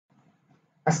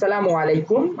আসসালামু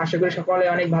আলাইকুম। আশা করি সকলে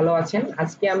অনেক ভালো আছেন।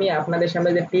 আজকে আমি আপনাদের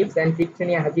সামনে যে টিপস অ্যান্ড ট্রিক্স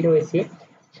নিয়ে হাজির হয়েছি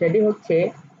সেটি হচ্ছে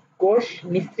কোষ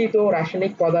নিঃসৃত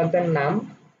রাসায়নিক পদার্থের নাম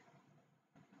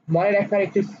মনে রাখার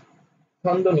একটি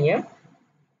ছন্দ নিয়ে।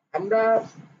 আমরা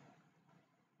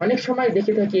অনেক সময়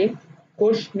দেখে থাকি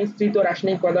কোষ নিঃসৃত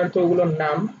রাসায়নিক পদার্থগুলোর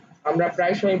নাম আমরা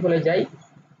প্রায় সময় ভুলে যাই।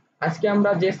 আজকে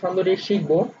আমরা যে ছন্দটি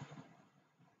শিখব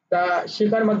তা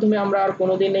শেখার মাধ্যমে আমরা আর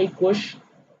কোনোদিন এই কোষ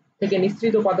থেকে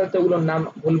নিঃসৃত পদার্থগুলোর নাম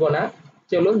ভুলব না।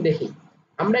 চলুন দেখি।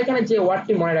 আমরা এখানে যে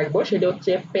ওয়ার্ডটি মনে রাখবো সেটা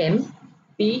হচ্ছে পেন,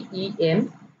 PEN।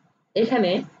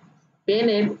 এখানে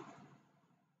পেনের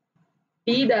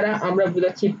পি দ্বারা আমরা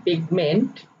বোঝাচ্ছি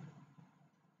পিগমেন্ট,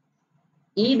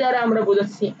 ই দ্বারা আমরা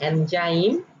বোঝাচ্ছি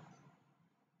এনজাইম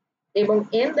এবং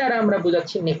এন দ্বারা আমরা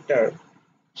বোঝাচ্ছি নেকটার।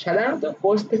 সাধারণত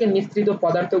কোষ থেকে নিঃসৃত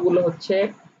পদার্থগুলো হচ্ছে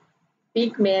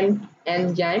পিগমেন্ট,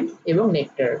 এনজাইম এবং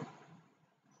নেকটার।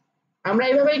 আমরা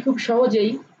এভাবেই খুব সহজেই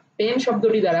পেন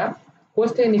শব্দটি দ্বারা কোষ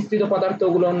থেকে নিঃসৃত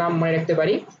পদার্থগুলোর নাম মনে রাখতে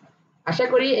পারি। আশা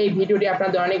করি এই ভিডিওটি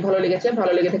আপনাদের অনেক ভালো লেগেছে।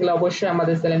 ভালো লেগে থাকলে অবশ্যই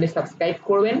আমাদের চ্যানেলটি সাবস্ক্রাইব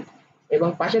করবেন এবং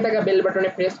পাশে থাকা বেল বাটনে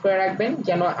প্রেস করে রাখবেন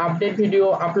যেন আপডেট ভিডিও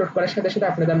আপলোড করার সাথে সাথে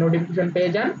আপনারা নোটিফিকেশন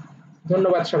পেয়ে যান।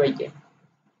 ধন্যবাদ সবাইকে।